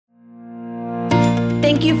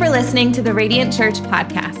Thank you for listening to the Radiant Church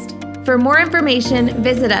podcast. For more information,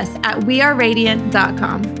 visit us at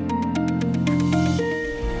weareradiant.com.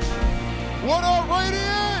 What up,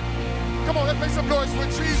 Radiant? Come on, let's make some noise for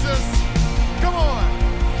Jesus. Come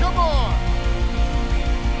on, come on.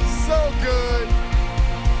 So good.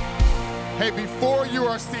 Hey, before you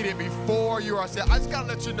are seated, I just gotta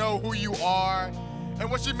let you know who you are and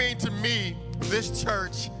what you mean to me, this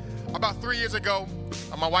church. About 3 years ago,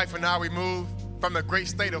 my wife and I, we moved from the great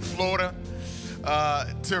state of Florida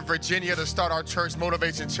to Virginia to start our church,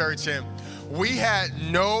 Motivation Church, and we had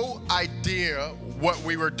no idea what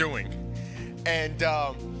we were doing. And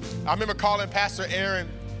I remember calling Pastor Aaron,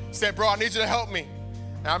 said, bro, I need you to help me.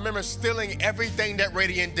 And I remember stealing everything that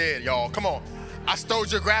Radiant did, y'all. Come on. I stole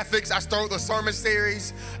your graphics. I stole the sermon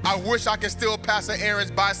series. I wish I could steal Pastor Aaron's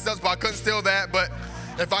biceps, but I couldn't steal that. But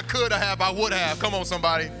if I could have, I would have. Come on,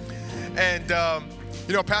 somebody. And,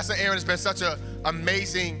 Pastor Aaron has been such an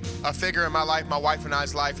amazing figure in my life, my wife and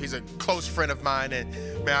I's life. He's a close friend of mine. And,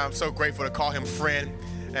 man, I'm so grateful to call him friend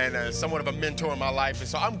and somewhat of a mentor in my life. And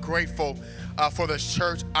so I'm grateful for this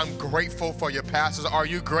church. I'm grateful for your pastors. Are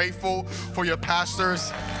you grateful for your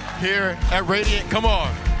pastors here at Radiant? Come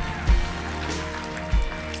on.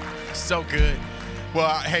 So good.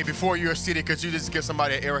 Well, hey, before you're seated, could you just give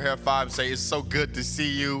somebody an air high five and say, it's so good to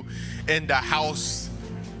see you in the house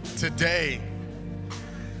today.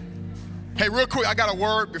 Hey, real quick, I got a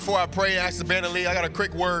word before I pray and ask the band to lead. I got a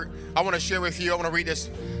quick word I want to share with you. I want to read this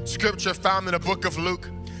scripture found in the book of Luke,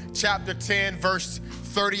 chapter 10, verse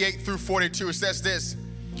 38 through 42. It says this: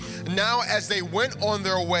 Now as they went on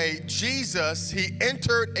their way, Jesus, he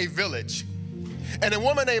entered a village, and a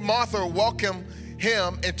woman named Martha welcomed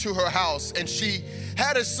him into her house, and she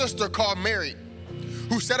had a sister called Mary,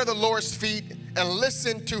 who sat at the Lord's feet and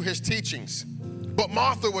listened to his teachings. But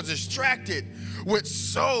Martha was distracted with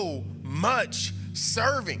so much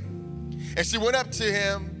serving. And she went up to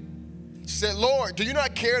him. She said, Lord, do you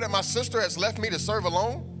not care that my sister has left me to serve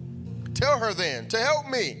alone? Tell her then to help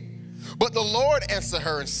me. But the Lord answered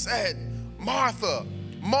her and said, Martha,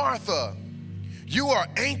 Martha, you are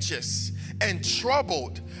anxious and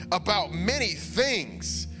troubled about many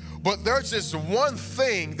things, but there's just one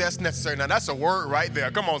thing that's necessary. Now that's a word right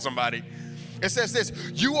there. Come on, somebody. It says this: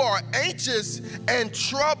 you are anxious and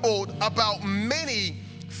troubled about many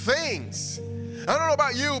things. I don't know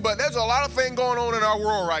about you, but there's a lot of things going on in our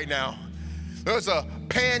world right now. There's a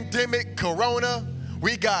pandemic, corona.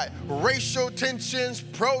 We got racial tensions,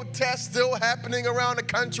 protests still happening around the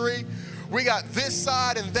country. We got this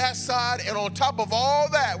side and that side, and on top of all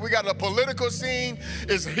that, we got the political scene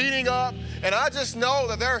is heating up. And I just know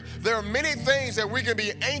that there are many things that we can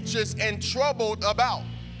be anxious and troubled about.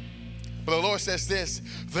 But the Lord says this: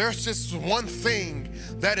 there's just one thing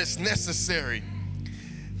that is necessary.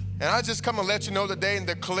 And I just come and let you know today and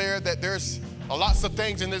declare that there's lots of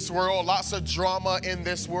things in this world, lots of drama in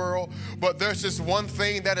this world, but there's just one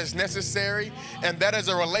thing that is necessary, and that is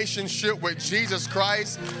a relationship with Jesus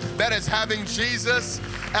Christ. That is having Jesus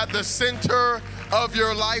at the center of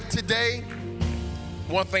your life today.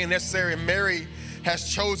 One thing necessary, Mary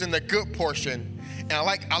has chosen the good portion. And I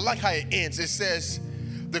like how it ends. It says,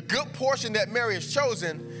 the good portion that Mary has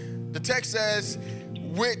chosen, the text says,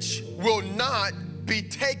 which will not be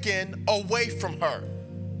taken away from her.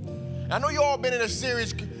 I know you all been in a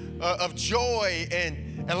series of joy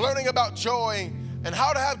and learning about joy and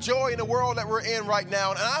how to have joy in the world that we're in right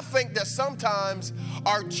now. And I think that sometimes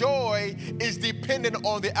our joy is dependent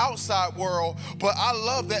on the outside world, but I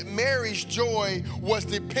love that Mary's joy was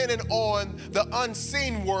dependent on the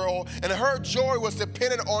unseen world, and her joy was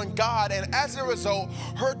dependent on God. And as a result,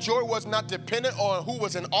 her joy was not dependent on who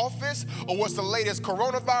was in office or what's the latest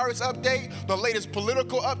coronavirus update, the latest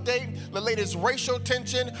political update, the latest racial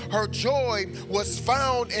tension. Her joy was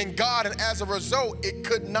found in God, and as a result, it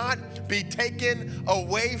could not be taken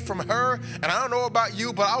away from her. And I don't know about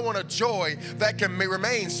you, but I want a joy that can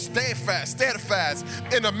remain steadfast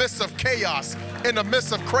in the midst of chaos, in the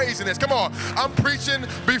midst of craziness. Come on, I'm preaching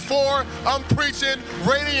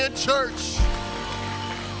Radiant Church.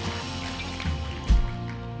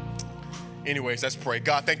 Anyways, let's pray.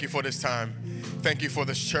 God, thank you for this time. Thank you for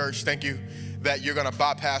this church. Thank you that you're gonna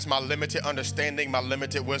bypass my limited understanding, my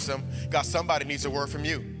limited wisdom. God, somebody needs a word from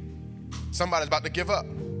you. Somebody's about to give up.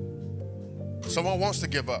 Someone wants to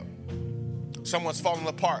give up. Someone's falling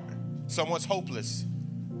apart. Someone's hopeless,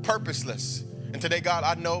 purposeless. And today, God,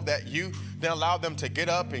 I know that you then allow them to get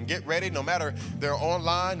up and get ready, no matter they're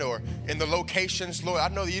online or in the locations. Lord, I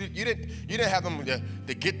know that you didn't have them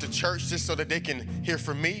to get to church just so that they can hear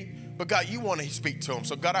from me. But God, you want to speak to them.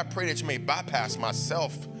 So God, I pray that you may bypass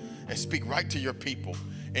myself and speak right to your people.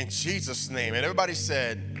 in Jesus' name. And everybody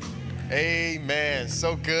said, amen.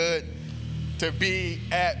 So good to be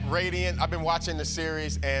at Radiant. I've been watching the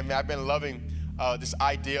series, and I've been loving this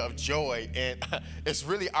idea of joy. And it's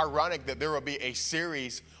really ironic that there will be a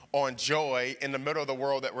series on joy in the middle of the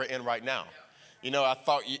world that we're in right now. You know, I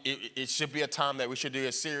thought it should be a time that we should do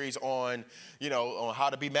a series on, on how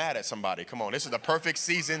to be mad at somebody. Come on, this is the perfect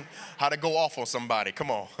season, how to go off on somebody. Come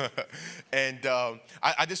on. And I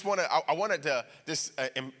wanted to just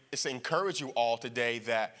encourage you all today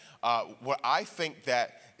that what I think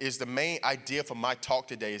that is the main idea for my talk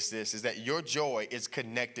today is that your joy is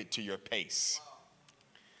connected to your pace.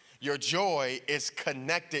 Your joy is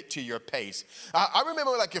connected to your pace. I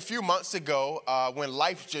remember like a few months ago when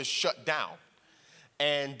life just shut down.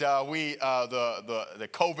 And the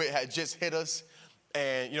COVID had just hit us.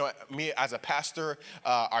 And, me as a pastor,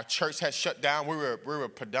 our church had shut down. We were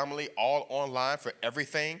predominantly all online for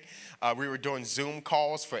everything. We were doing Zoom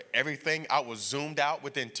calls for everything. I was Zoomed out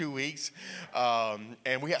within 2 weeks.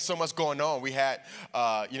 And we had so much going on. We had,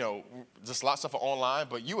 just lots of stuff online.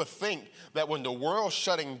 But you would think that when the world's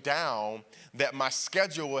shutting down, that my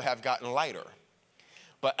schedule would have gotten lighter.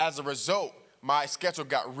 But as a result, my schedule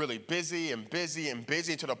got really busy and busy and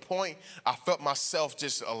busy to the point I felt myself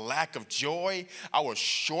just a lack of joy. I was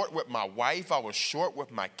short with my wife. I was short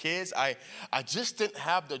with my kids. I just didn't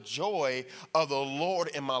have the joy of the Lord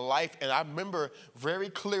in my life. And I remember very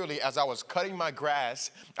clearly as I was cutting my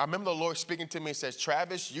grass, I remember the Lord speaking to me and says,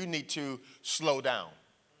 Travis, you need to slow down.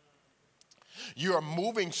 You are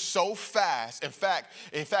moving so fast. In fact,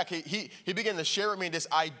 he began to share with me this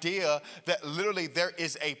idea that literally there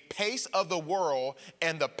is a pace of the world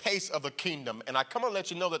and the pace of the kingdom. And I come and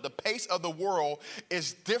let you know that the pace of the world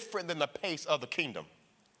is different than the pace of the kingdom.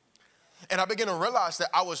 And I began to realize that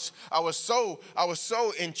I was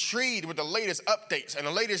so intrigued with the latest updates and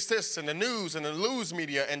the latest this and the news and the news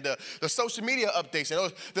media and the social media updates.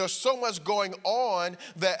 And there was so much going on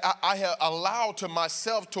that I had allowed to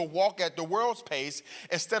myself to walk at the world's pace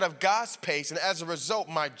instead of God's pace. And as a result,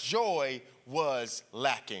 my joy was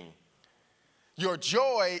lacking. Your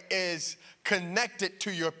joy is connected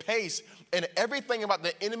to your pace. And everything about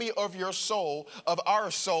the enemy of your soul, of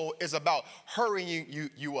our soul, is about hurrying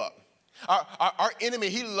you up. Our enemy,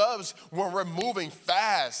 he loves when we're moving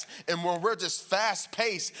fast and when we're just fast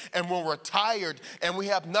paced and when we're tired and we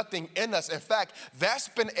have nothing in us. In fact, that's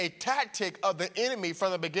been a tactic of the enemy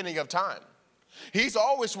from the beginning of time. He's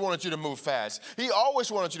always wanted you to move fast. He always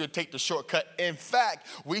wanted you to take the shortcut. In fact,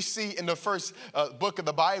 we see in the first book of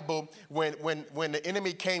the Bible when the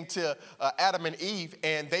enemy came to Adam and Eve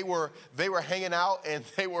and they were hanging out and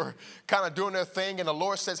they were kind of doing their thing. And the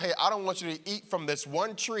Lord says, hey, I don't want you to eat from this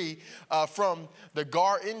one tree from the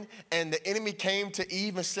garden. And the enemy came to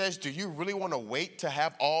Eve and says, do you really want to wait to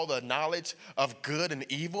have all the knowledge of good and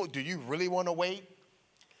evil? Do you really want to wait?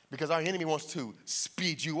 Because our enemy wants to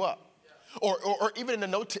speed you up. Or even in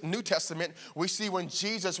the New Testament, we see when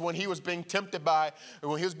Jesus, when he was being tempted by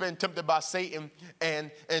Satan,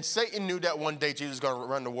 and Satan knew that one day Jesus was going to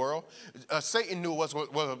run the world. Satan knew what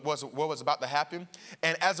was about to happen.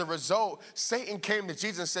 And as a result, Satan came to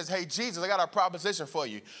Jesus and says, hey, Jesus, I got a proposition for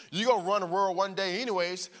you. You're going to run the world one day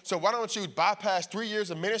anyways, so why don't you bypass 3 years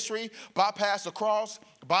of ministry, bypass the cross,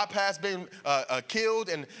 bypass being killed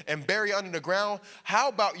and buried under the ground? How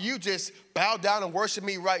about you just bow down and worship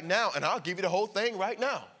me right now, and I'll give you the whole thing right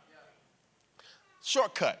now.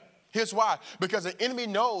 Shortcut. Here's why. Because the enemy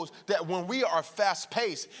knows that when we are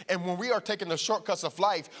fast-paced and when we are taking the shortcuts of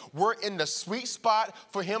life, we're in the sweet spot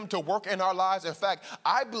for him to work in our lives. In fact,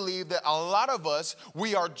 I believe that a lot of us,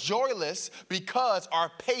 we are joyless because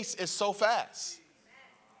our pace is so fast.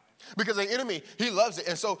 Because the enemy, he loves it.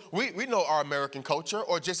 And so we know our American culture,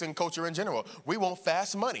 or just in culture in general. We want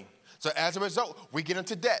fast money. So as a result, we get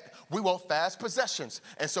into debt. We want fast possessions.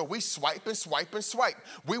 And so we swipe and swipe and swipe.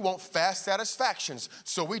 We want fast satisfactions.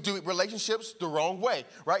 So we do relationships the wrong way,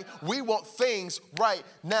 right? We want things right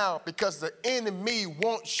now because the enemy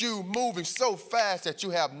wants you moving so fast that you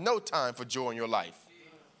have no time for joy in your life.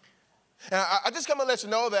 And I just come and let you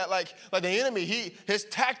know that like the enemy, his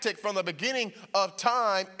tactic from the beginning of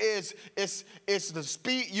time is to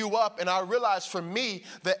speed you up. And I realize for me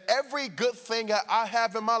that every good thing that I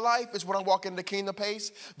have in my life is when I walk into the kingdom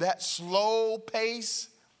pace, that slow pace.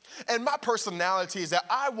 And my personality is that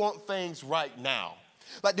I want things right now.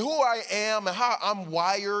 Like who I am and how I'm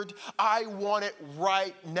wired, I want it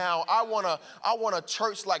right now. I want a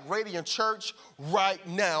church like Radiant Church right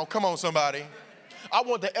now. Come on, somebody. I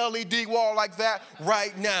want the LED wall like that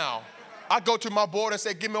right now. I go to my board and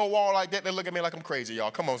say, give me a wall like that. They look at me like I'm crazy,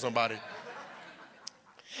 y'all. Come on, somebody.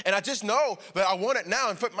 And I just know that I want it now.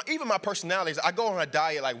 And even my personality is I go on a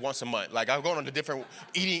diet like once a month. Like I go on a different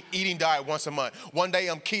eating diet once a month. One day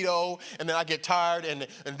I'm keto, and then I get tired. And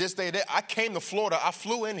this day, I came to Florida. I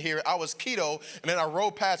flew in here. I was keto, and then I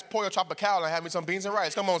rode past Pollo Tropical and I had me some beans and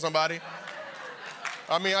rice. Come on, somebody.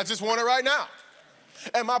 I mean, I just want it right now.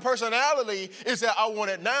 And my personality is that I want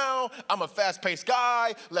it now. I'm a fast-paced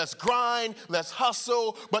guy. Let's grind. Let's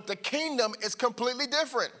hustle. But the kingdom is completely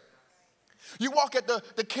different. You walk at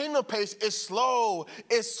the kingdom pace, it's slow,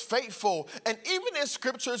 it's faithful. And even in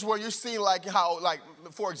scriptures where you see like how, like,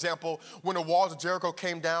 for example, when the walls of Jericho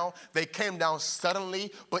came down, they came down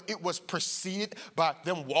suddenly, but it was preceded by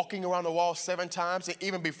them walking around the wall 7 times. And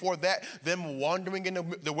even before that, them wandering in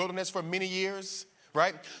the wilderness for many years,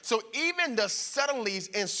 right? So even the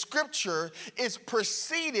suddenlies in scripture is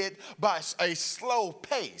preceded by a slow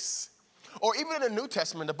pace. Or even in the New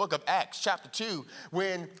Testament, the book of Acts, chapter 2,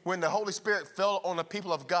 when the Holy Spirit fell on the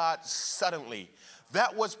people of God suddenly,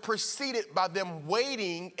 that was preceded by them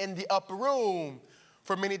waiting in the upper room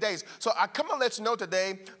for many days. So I come to let you know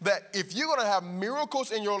today that if you're going to have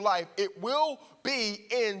miracles in your life, it will be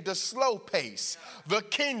in the slow pace, the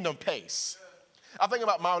kingdom pace. I think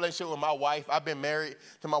about my relationship with my wife. I've been married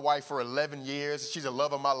to my wife for 11 years. She's the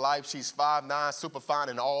love of my life. She's 5'9", super fine,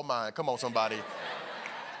 and all mine. Come on, somebody.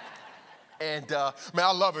 And, man,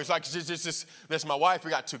 I love her. It's like, that's my wife. We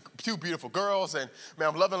got two beautiful girls. And, man,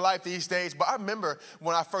 I'm loving life these days. But I remember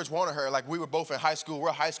when I first wanted her, like, we were both in high school.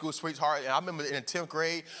 We're high school sweetheart. And I remember in 10th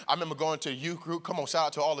grade, I remember going to a youth group. Come on, shout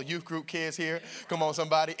out to all the youth group kids here. Come on,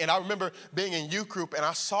 somebody. And I remember being in youth group, and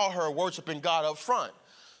I saw her worshiping God up front.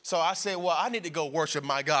 So I said, well, I need to go worship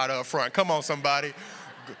my God up front. Come on, somebody.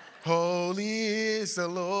 Holy is the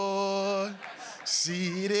Lord,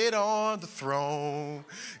 seated on the throne.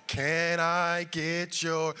 Can I get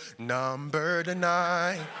your number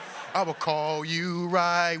tonight? I will call you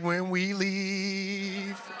right when we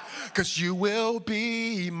leave, 'cause you will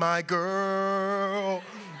be my girl,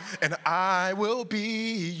 and I will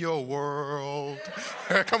be your world.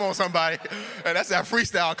 Come on, somebody. And that's that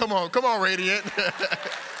freestyle. Come on, Radiant.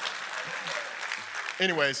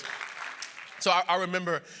 Anyways, so I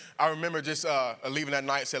remember just leaving that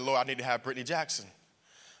night and said, Lord, I need to have Brittany Jackson.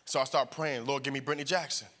 So I started praying, Lord, give me Brittany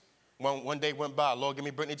Jackson. One day went by, Lord, give me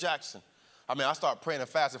Brittany Jackson. I mean, I started praying and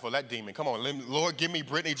fasting for that demon. Come on, Lord, give me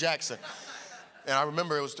Brittany Jackson. And I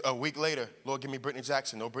remember it was a week later, Lord, give me Brittany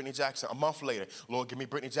Jackson, no Brittany Jackson. A month later, Lord, give me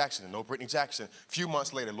Brittany Jackson, no Brittany Jackson. A few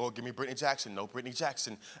months later, Lord, give me Brittany Jackson, no Brittany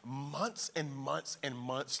Jackson. Months and months and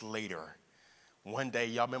months later, one day,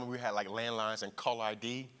 y'all remember we had like landlines and caller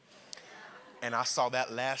ID? And I saw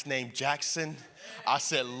that last name Jackson. I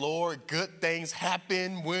said, Lord, good things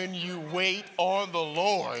happen when you wait on the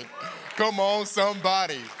Lord. Come on,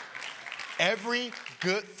 somebody. Every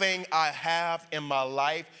good thing I have in my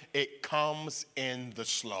life, it comes in the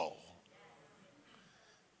slow.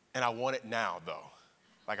 And I want it now, though.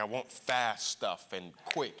 Like, I want fast stuff and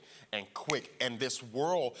quick. And this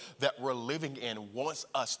world that we're living in wants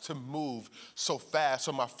us to move so fast.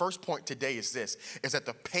 So my first point today is this, is that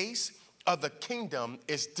the pace of the kingdom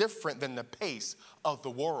is different than the pace of the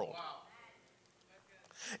world. Wow.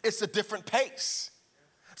 It's a different pace.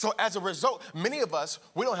 So as a result, many of us,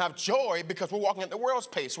 we don't have joy because we're walking at the world's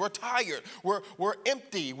pace. We're tired. We're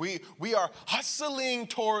empty. We are hustling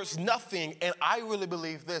towards nothing. And I really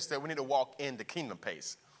believe this, that we need to walk in the kingdom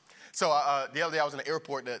pace. So the other day I was in the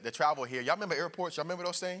airport to travel here. Y'all remember airports? Y'all remember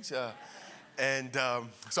those things? So I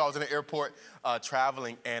was in the airport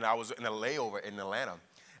traveling, and I was in a layover in Atlanta.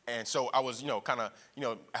 And so I was, I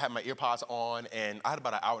had my ear pods on, and I had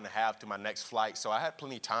about an hour and a half to my next flight. So I had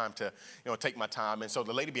plenty of time to, take my time. And so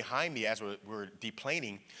the lady behind me, as we were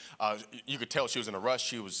deplaning, you could tell she was in a rush.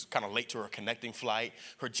 She was kind of late to her connecting flight.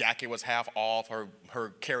 Her jacket was half off. Her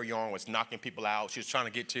carry-on was knocking people out. She was trying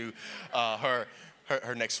to get to her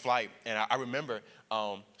next flight. And I remember,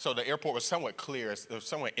 so the airport was somewhat clear. It was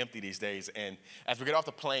somewhat empty these days. And as we get off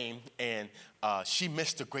the plane, and she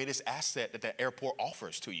missed the greatest asset that the airport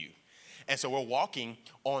offers to you. And so we're walking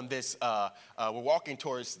on this, we're walking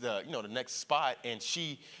towards the next spot, and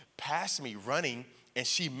she passed me running, and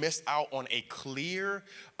she missed out on a clear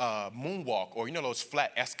moonwalk, or those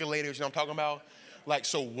flat escalators, you know what I'm talking about? Like,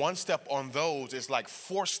 so one step on those is like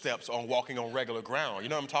 4 steps on walking on regular ground. You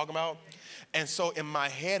know what I'm talking about? And so in my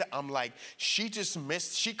head, I'm like, she just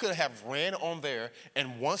missed. She could have ran on there,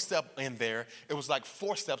 and 1 step in there, it was like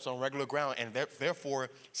 4 steps on regular ground, and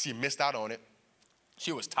therefore she missed out on it.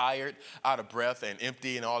 She was tired, out of breath, and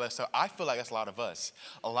empty and all that stuff. I feel like that's a lot of us.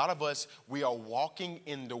 A lot of us, we are walking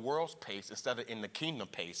in the world's pace instead of in the kingdom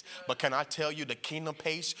pace. But can I tell you, the kingdom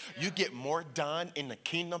pace, you get more done in the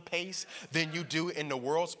kingdom pace than you do in the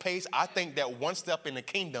world's pace. I think that one step in the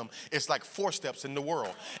kingdom is like 4 steps in the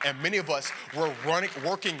world. And many of us, we're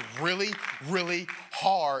working really, really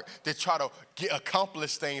hard to try to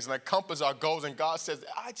accomplish things and accomplish our goals. And God says,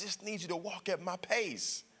 I just need you to walk at my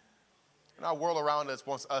pace. And our world around us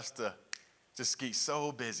wants us to just get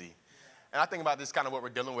so busy. And I think about this kind of what we're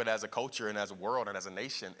dealing with as a culture and as a world and as a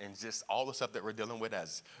nation, and just all the stuff that we're dealing with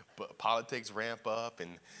as politics ramp up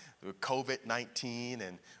and COVID-19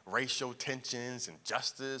 and racial tensions and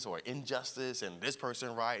justice or injustice and this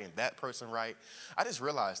person right and that person right. I just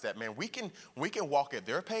realized that, man, we can walk at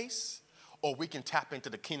their pace, or we can tap into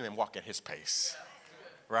the kingdom and walk at his pace.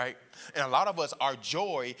 Right? And a lot of us, our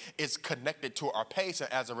joy is connected to our pace. And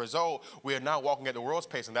as a result, we are now walking at the world's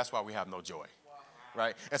pace, and that's why we have no joy.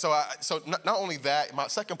 Right? And so not only that, my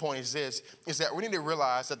second point is this, is that we need to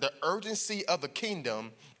realize that the urgency of the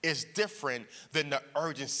kingdom is different than the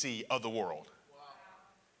urgency of the world.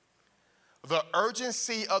 The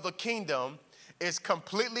urgency of the kingdom is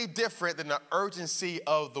completely different than the urgency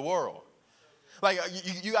of the world. Like,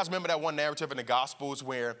 you guys remember that one narrative in the Gospels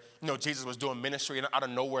where, Jesus was doing ministry, and out of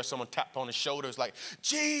nowhere, someone tapped on his shoulders like,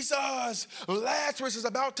 Jesus, Lazarus is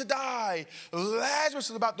about to die. Lazarus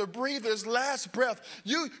is about to breathe his last breath.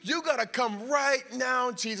 You got to come right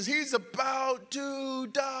now, Jesus. He's about to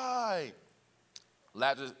die.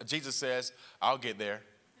 Jesus says, I'll get there.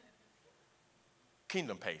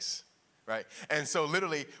 Kingdom pace. Right? And so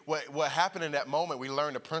literally what happened in that moment, we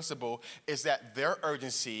learned the principle is that their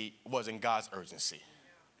urgency was in God's urgency.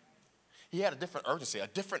 He had a different urgency,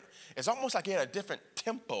 it's almost like he had a different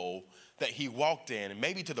tempo that he walked in,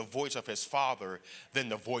 maybe to the voice of his Father than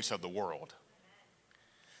the voice of the world.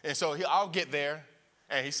 And so I'll get there.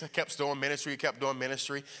 And he kept doing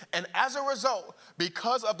ministry. And as a result,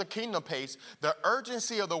 because of the kingdom pace, the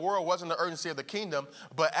urgency of the world wasn't the urgency of the kingdom,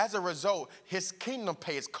 but as a result, his kingdom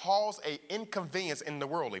pace caused an inconvenience in the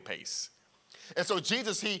worldly pace. And so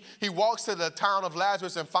Jesus, he walks to the town of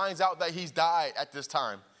Lazarus and finds out that he's died at this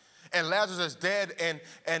time. And Lazarus is dead,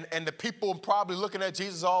 and the people probably looking at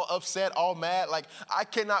Jesus all upset, all mad, like, I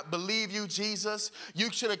cannot believe you, Jesus. You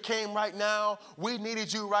should have came right now. We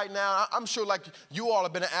needed you right now. I'm sure like you all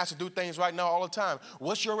have been asked to do things right now all the time.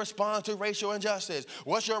 What's your response to racial injustice?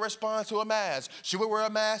 What's your response to a mask? Should we wear a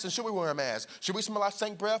mask, and should we wear a mask? Should we smell like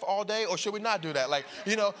stink breath all day, or should we not do that? Like,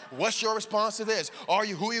 what's your response to this? Who are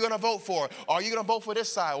you going to vote for? Are you going to vote for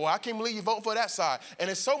this side? Well, I can't believe you vote for that side. And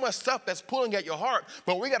there's so much stuff that's pulling at your heart,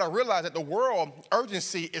 but we got to realize that the world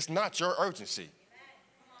urgency is not your urgency.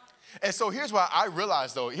 And so here's why I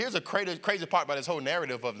realized, though, here's a crazy part about this whole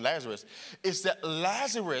narrative of Lazarus, is that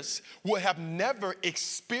Lazarus would have never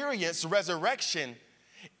experienced resurrection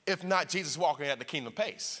if not Jesus walking at the kingdom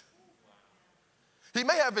pace. He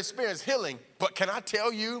may have experienced healing, but can I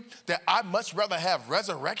tell you that I'd much rather have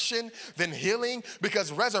resurrection than healing?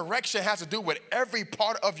 Because resurrection has to do with every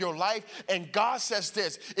part of your life. And God says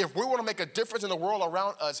this, if we want to make a difference in the world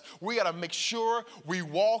around us, we got to make sure we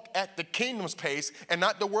walk at the kingdom's pace and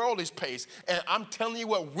not the world's pace. And I'm telling you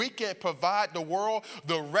what, we can provide the world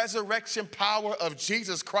the resurrection power of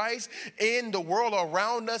Jesus Christ in the world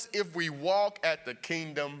around us if we walk at the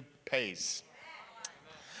kingdom pace.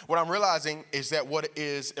 What I'm realizing is that what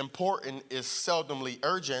is important is seldomly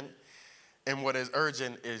urgent, and what is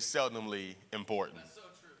urgent is seldomly important. That's so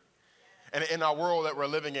true. And in our world that we're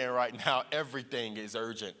living in right now, everything is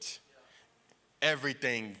urgent.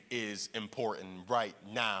 Everything is important right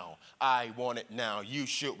now. I want it now. You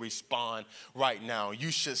should respond right now.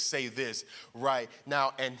 You should say this right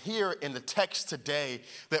now. And here in the text today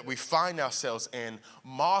that we find ourselves in,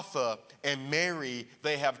 Martha and Mary,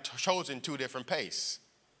 they have chosen 2 different paces.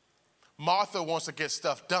 Martha wants to get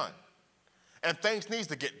stuff done, and things needs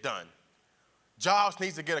to get done. Jobs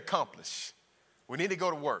needs to get accomplished. We need to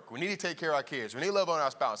go to work. We need to take care of our kids. We need to love on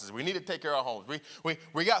our spouses. We need to take care of our homes.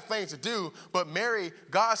 We got things to do, but Mary,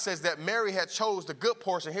 God says that Mary had chose the good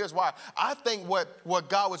portion. Here's why. I think what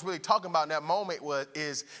God was really talking about in that moment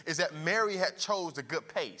is that Mary had chose the good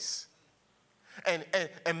pace. And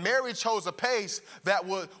Mary chose a pace that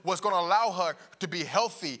was going to allow her to be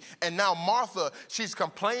healthy. And now Martha, she's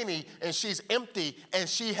complaining and she's empty and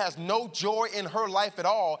she has no joy in her life at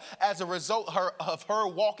all as a result of her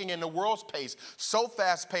walking in the world's pace, so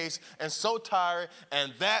fast-paced and so tired.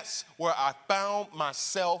 And that's where I found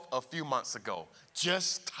myself a few months ago,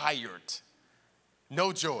 just tired,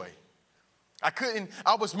 no joy.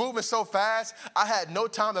 I was moving so fast, I had no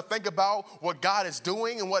time to think about what God is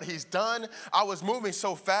doing and what he's done. I was moving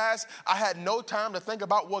so fast, I had no time to think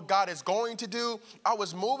about what God is going to do. I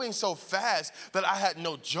was moving so fast that I had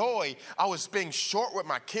no joy. I was being short with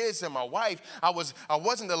my kids and my wife. I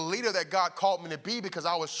wasn't the leader that God called me to be because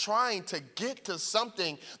I was trying to get to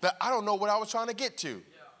something that I don't know what I was trying to get to.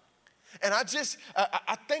 And I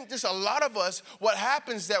think just a lot of us, what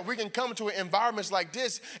happens that we can come to environments like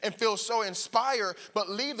this and feel so inspired, but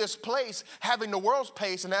leave this place having the world's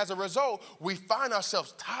pace. And as a result, we find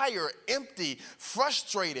ourselves tired, empty,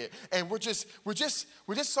 frustrated, and we just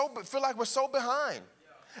so feel like we're so behind.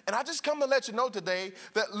 And I just come to let you know today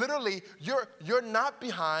that literally you're not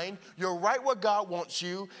behind. You're right where God wants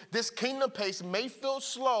you. This kingdom pace may feel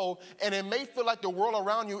slow and it may feel like the world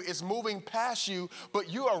around you is moving past you, but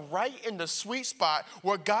you are right in the sweet spot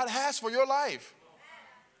where God has for your life.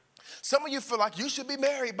 Some of you feel like you should be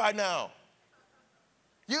married by now.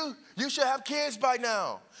 You should have kids by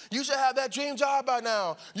now. You should have that dream job by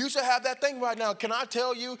now. You should have that thing right now. Can I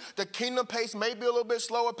tell you, the kingdom pace may be a little bit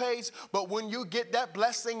slower pace, but when you get that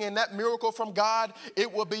blessing and that miracle from God, it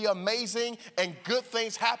will be amazing, and good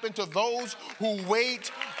things happen to those who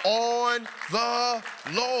wait on the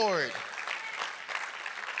Lord.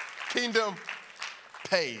 Kingdom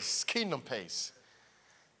pace, kingdom pace.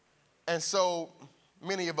 And so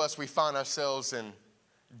many of us, we find ourselves in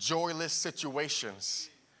joyless situations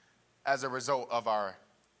as a result of our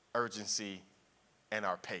urgency and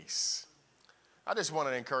our pace. I just want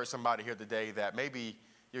to encourage somebody here today that maybe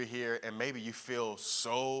you're here and maybe you feel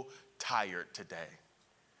so tired today.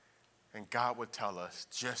 And God would tell us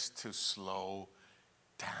just to slow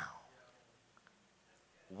down.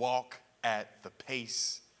 Walk at the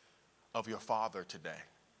pace of your Father today.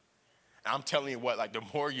 And I'm telling you what, like the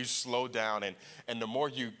more you slow down and the more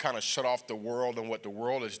you kind of shut off the world and what the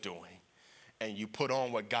world is doing, and you put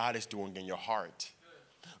on what God is doing in your heart,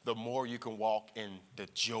 the more you can walk in the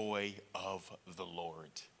joy of the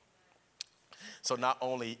Lord. So not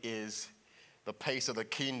only is the pace of the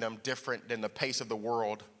kingdom different than the pace of the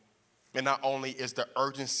world, and not only is the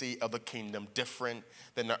urgency of the kingdom different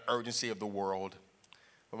than the urgency of the world,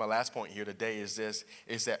 but my last point here today is this,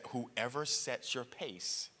 is that whoever sets your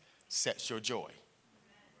pace sets your joy.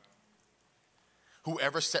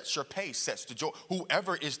 Whoever sets your pace sets the joy.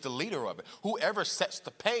 Whoever is the leader of it, whoever sets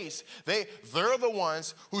the pace, they're the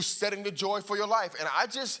ones who's setting the joy for your life. And I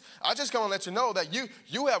just want to let you know that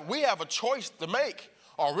we have a choice to make.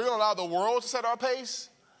 Are we going to allow the world to set our pace?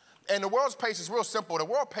 And the world's pace is real simple. The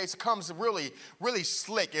world pace comes really, really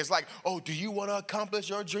slick. It's like, oh, do you want to accomplish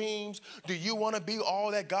your dreams? Do you want to be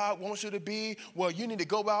all that God wants you to be? Well, you need to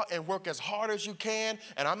go out and work as hard as you can.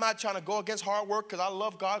 And I'm not trying to go against hard work because I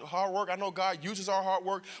love God, hard work. I know God uses our hard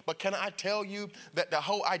work. But can I tell you that the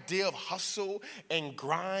whole idea of hustle and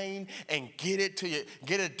grind and get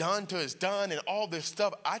it done till it's done and all this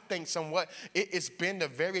stuff, I think somewhat it's been the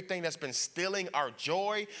very thing that's been stealing our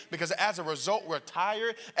joy, because as a result, we're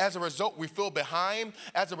tired. As a result, we feel behind.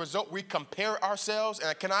 As a result, we compare ourselves.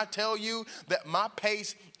 And can I tell you that my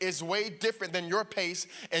pace is way different than your pace,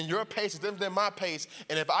 and your pace is different than my pace.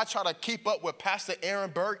 And if I try to keep up with Pastor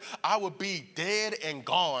Aaron Burke, I would be dead and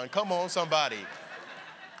gone. Come on, somebody.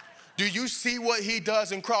 Do you see what he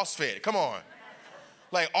does in CrossFit? Come on.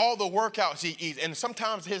 Like all the workouts he eats. And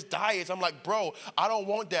sometimes his diets, I'm like, bro, I don't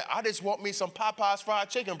want that. I just want me some Popeyes fried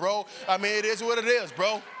chicken, bro. I mean, it is what it is,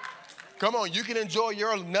 bro. Come on, you can enjoy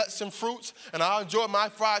your nuts and fruits, and I'll enjoy my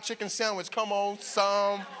fried chicken sandwich. Come on,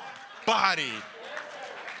 somebody.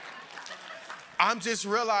 I'm just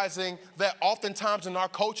realizing that oftentimes in our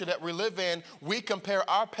culture that we live in, we compare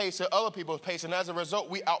our pace to other people's pace, and as a result,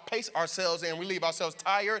 we outpace ourselves and we leave ourselves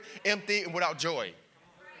tired, empty, and without joy.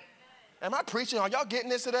 Am I preaching? Are y'all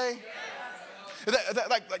getting this today?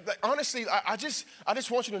 Honestly, I just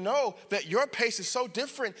want you to know that your pace is so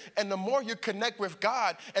different, and the more you connect with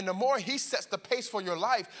God and the more he sets the pace for your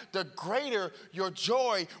life, the greater your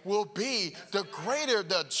joy will be, the greater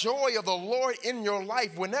the joy of the Lord in your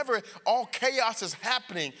life. Whenever all chaos is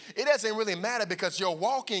happening, it doesn't really matter because you're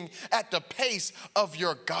walking at the pace of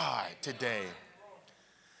your God today.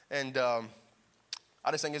 And I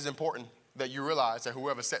just think it's important that you realize that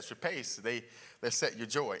whoever sets your pace, that set your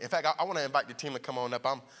joy. In fact, I want to invite the team to come on up.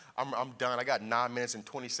 I'm done. I got 9 minutes and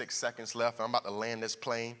 26 seconds left. I'm about to land this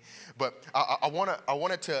plane. But I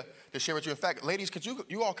wanted to share with you. In fact, ladies, could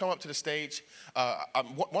you all come up to the stage?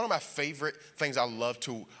 One of my favorite things I love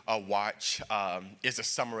to watch is the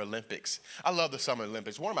Summer Olympics. I love the Summer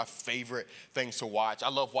Olympics. One of my favorite things to watch. I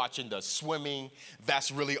love watching the swimming.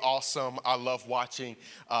 That's really awesome. I love watching,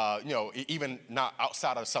 even not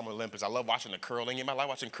outside of the Summer Olympics. I love watching the curling. Anybody like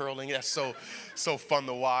watching curling? That's so fun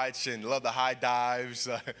to watch, and love the high dives.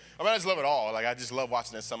 I just love it all. Like, I just love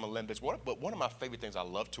watching the Summer Olympics. But one of my favorite things I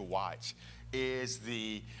love to watch is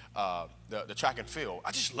the track and field.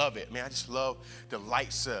 I just love it, man. I just love the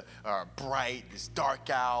lights are bright. It's dark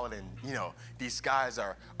out, and these guys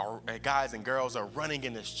and girls are running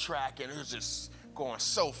in this track, and it's just going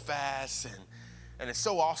so fast, and it's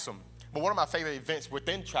so awesome. But one of my favorite events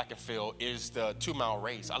within track and field is the 2-mile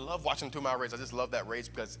race. I love watching the 2-mile race. I just love that race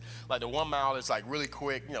because, like, the 1 mile is like really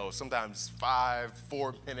quick, sometimes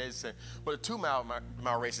 4 minutes. But the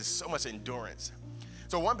 2-mile race is so much endurance.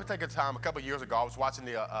 So one particular time, a couple of years ago, I was watching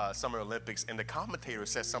the Summer Olympics, and the commentator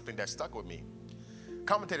said something that stuck with me. The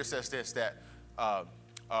commentator says this, that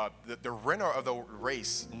the winner of the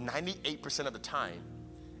race, 98% of the time,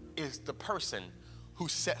 is the person who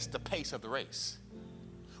sets the pace of the race.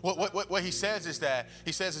 What he says is that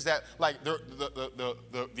like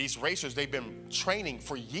these racers, they've been training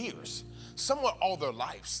for years, somewhat all their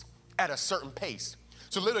lives, at a certain pace.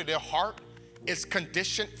 So literally their heart is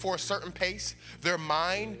conditioned for a certain pace. Their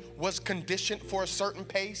mind was conditioned for a certain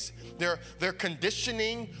pace. Their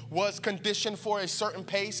conditioning was conditioned for a certain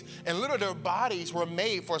pace. And literally their bodies were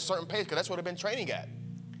made for a certain pace because that's what they've been training at.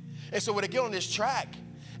 And so when they get on this track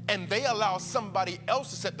and they allow somebody else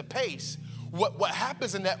to set the pace, what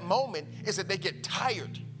happens in that moment is that they get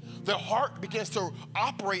tired. Their heart begins to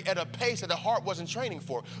operate at a pace that the heart wasn't training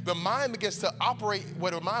for. The mind begins to operate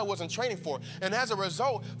where the mind wasn't training for. And as a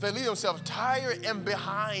result, they leave themselves tired and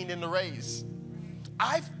behind in the race.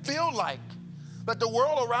 I feel like that the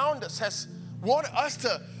world around us has wanted us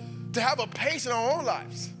to have a pace in our own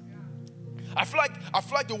lives. I feel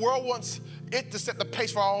like the world wants it to set the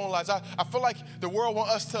pace for our own lives. I feel like the world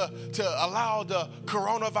wants us to allow the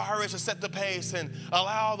coronavirus to set the pace, and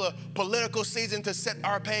allow the political season to set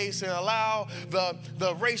our pace, and allow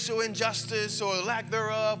the racial injustice or lack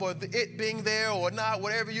thereof, or it being there or not,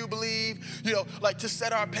 whatever you believe, to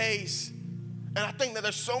set our pace. And I think that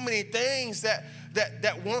there's so many things that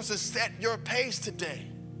wants to set your pace today.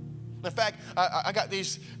 In fact, I got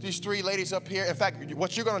these 3 ladies up here. In fact,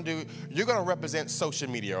 what you're going to do, you're going to represent social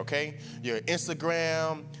media, okay? Your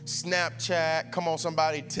Instagram, Snapchat, come on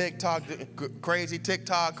somebody, TikTok,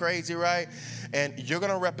 crazy, right? And you're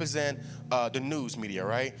going to represent the news media,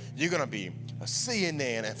 right? You're going to be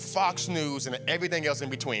CNN and Fox News and everything else in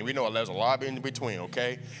between. We know there's a lot in between,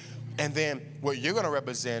 okay? And then what you're going to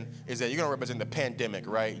represent is that you're going to represent the pandemic,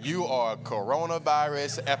 right? You are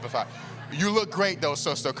coronavirus epidemic. You look great, though,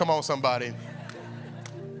 sister. Come on, somebody.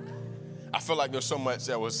 I feel like there's so much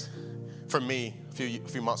that was, for me, a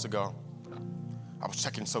few months ago. I was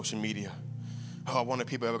checking social media. Oh, I wonder if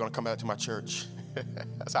people ever going to come back to my church.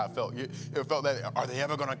 That's how I felt. It felt that, are they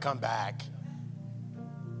ever going to come back?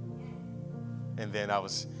 And then I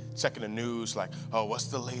was checking the news, like, oh, what's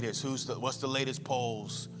the latest? What's the latest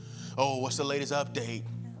polls? Oh, what's the latest update?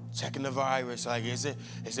 Checking the virus, like, is it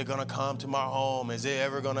going to come to my home? Is it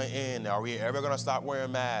ever going to end? Are we ever going to stop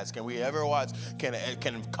wearing masks? Can we ever watch, can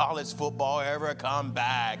college football ever come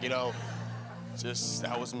back? Just,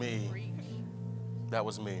 that was me. That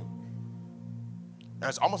was me. And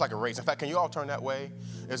it's almost like a race. In fact, can you all turn that way?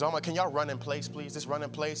 It's almost, can y'all run in place, please? Just run in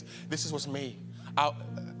place. This was me. I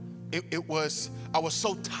was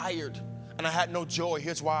so tired. And I had no joy.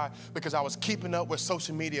 Here's why. Because I was keeping up with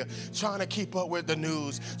social media, trying to keep up with the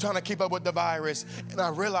news, trying to keep up with the virus. And I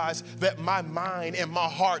realized that my mind and my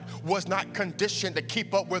heart was not conditioned to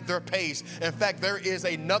keep up with their pace. In fact, there is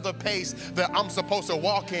another pace that I'm supposed to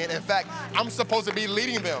walk in. In fact, I'm supposed to be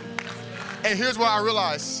leading them. And here's what I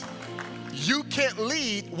realized. You can't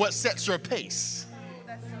lead what sets your pace.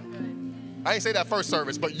 I didn't say that first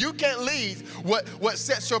service, but you can't lead what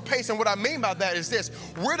sets your pace. And what I mean by that is this.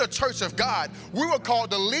 We're the church of God. We were called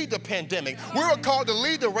to lead the pandemic. We were called to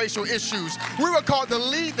lead the racial issues. We were called to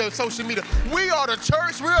lead the social media. We are the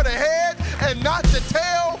church. We are the head and not the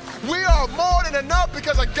tail. We are more than enough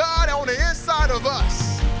because of God on the inside of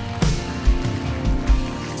us.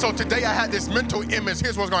 So today I had this mental image.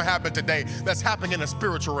 Here's what's going to happen today that's happening in the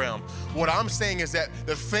spiritual realm. What I'm saying is that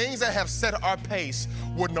the things that have set our pace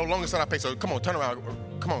would no longer set our pace. So come on, turn around.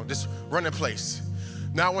 Come on, just run in place.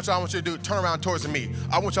 Now I want you to do, turn around towards me.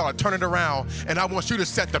 I want y'all to turn it around, and I want you to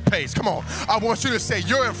set the pace. Come on. I want you to say,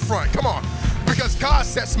 you're in front. Come on. Because God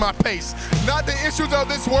sets my pace. Not the issues of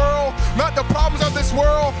this world, not the problems of this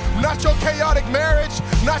world, not your chaotic marriage,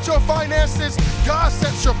 not your finances. God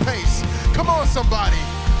sets your pace. Come on, somebody.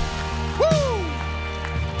 Woo!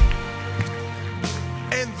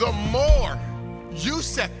 And the more you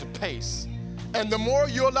set the pace, and the more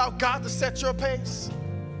you allow God to set your pace,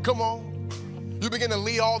 come on, you begin to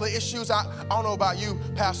lead all the issues. I don't know about you,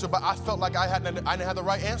 Pastor, but I felt like I didn't have the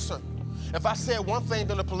right answer. If I said one thing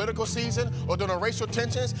during the political season or during the racial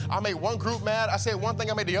tensions, I made one group mad. I said one thing,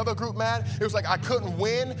 I made the other group mad. It was like I couldn't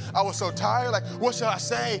win. I was so tired. Like, what should I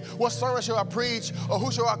say? What sermon should I preach? Or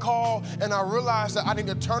who should I call? And I realized that I need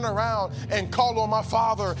to turn around and call on my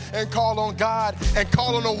Father and call on God and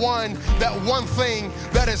call on that one thing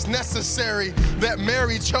that is necessary that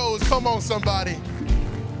Mary chose. Come on, somebody.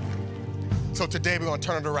 So today we're going to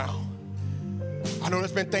turn it around. I know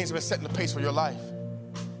there's been things that have been setting the pace for your life.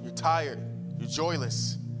 You're tired, you're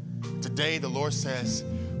joyless. Today the Lord says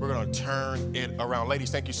we're going to turn it around.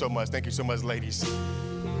 Ladies, thank you so much. Thank you so much, ladies.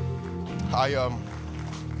 I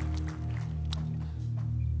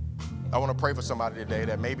want to pray for somebody today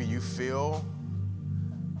that maybe you feel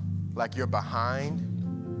like you're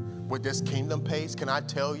behind with this kingdom pace. Can I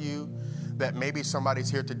tell you that maybe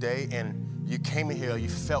somebody's here today and you came here, you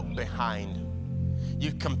felt behind.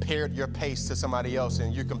 You compared your pace to somebody else,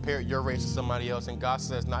 and you compared your race to somebody else, and God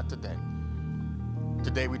says, not today.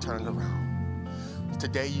 Today we turn it around.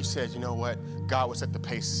 Today you said, you know what? God will set the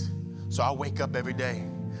pace. So I wake up every day.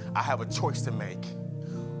 I have a choice to make.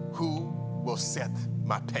 Who will set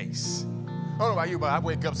my pace? I don't know about you, but I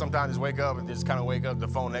wake up sometimes, just kind of wake up, the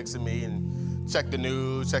phone next to me, and check the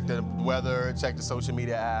news, check the weather, check the social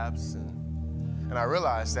media apps. And I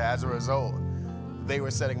realized that as a result, they were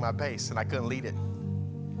setting my pace, and I couldn't lead it.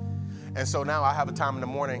 And so now I have a time in the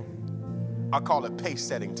morning, I call it pace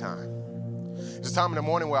setting time. It's a time in the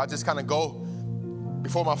morning where I just kind of go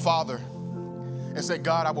before my Father and say,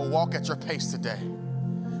 God, I will walk at your pace today.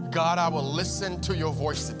 God, I will listen to your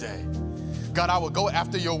voice today. God, I will go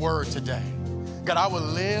after your word today. God, I will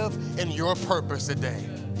live in your purpose today.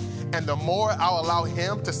 And the more I'll allow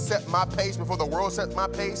him to set my pace before the world sets my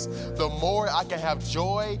pace, the more I can have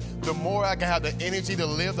joy, the more I can have the energy to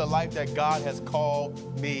live the life that God has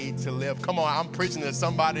called me to live. Come on, I'm preaching to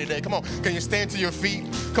somebody today. Come on, can you stand to your feet?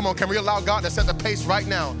 Come on, can we allow God to set the pace right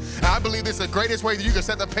now? And I believe this is the greatest way that you can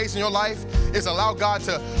set the pace in your life is allow God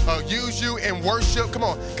to use you in worship. Come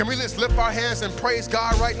on, can we just lift our hands and praise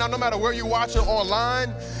God right now, no matter where you're watching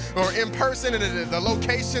online or in person and the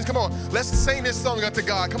locations. Come on, let's sing this song unto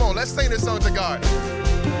God. Come on, let's sing this song to God.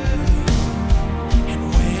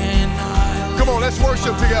 Come on, let's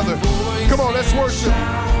worship together. Come on, let's worship.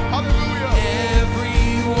 Hallelujah.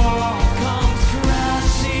 Every wall comes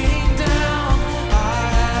crashing down.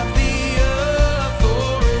 I have the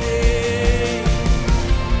authority.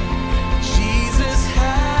 Jesus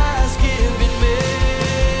has given me.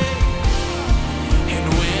 And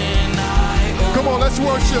when I come on, let's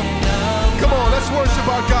worship. Come on, let's worship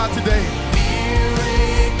our God today.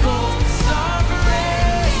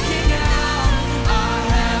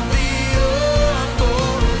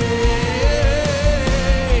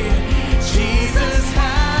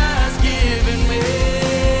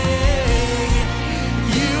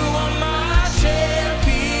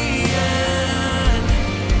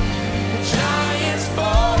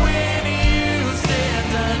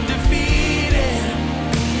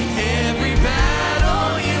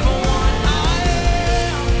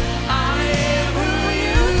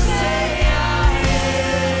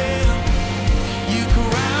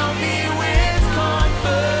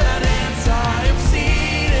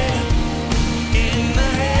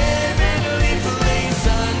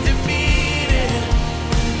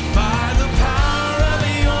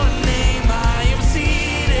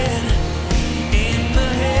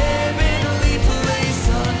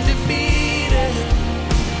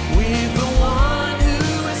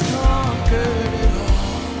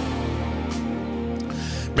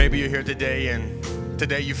 Maybe you're here today and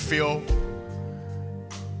today you feel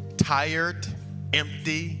tired,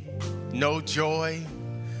 empty, no joy.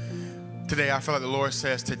 Today I feel like the Lord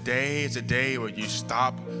says today is a day where you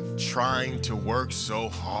stop trying to work so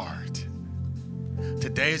hard.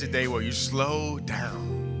 Today is a day where you slow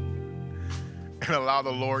down and allow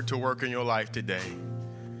the Lord to work in your life today.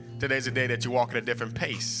 Today is a day that you walk at a different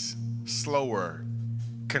pace, slower,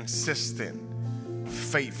 consistent,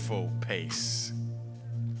 faithful pace.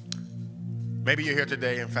 Maybe you're here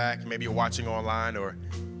today, in fact, maybe you're watching online or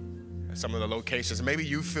some of the locations. Maybe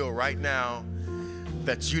you feel right now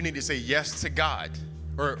that you need to say yes to God.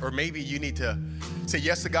 Or maybe you need to say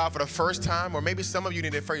yes to God for the first time, or maybe some of you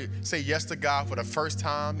need to say yes to God for the first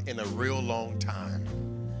time in a real long time.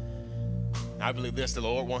 I believe this, the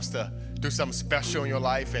Lord wants to do something special in your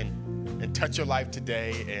life and touch your life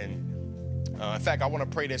today. And in fact, I want to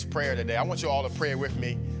pray this prayer today. I want you all to pray with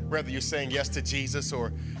me, whether you're saying yes to Jesus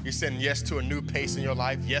or you're saying yes to a new pace in your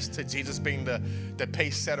life, yes to Jesus being the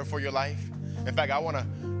pace setter for your life. In fact, I want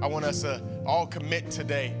us to all commit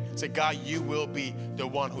today. Say, God, you will be the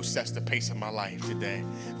one who sets the pace of my life today.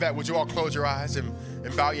 In fact, would you all close your eyes and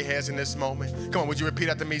bow your heads in this moment? Come on, would you repeat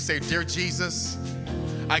after me? Say, dear Jesus,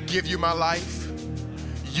 I give you my life.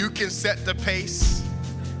 You can set the pace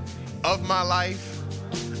of my life.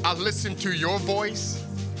 I listen to your voice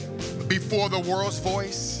before the world's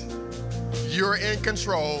voice. You're in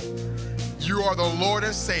control. You are the Lord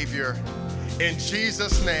and Savior. In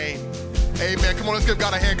Jesus' name, amen. Come on, let's give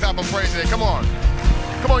God a hand clap of praise today. Come on.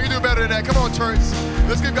 Come on, you do better than that. Come on, church.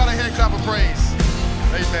 Let's give God a hand clap of praise.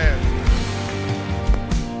 Amen.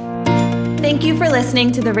 Thank you for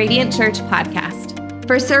listening to the Radiant Church podcast.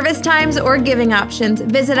 For service times or giving options,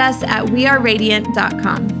 visit us at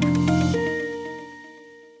weareradiant.com.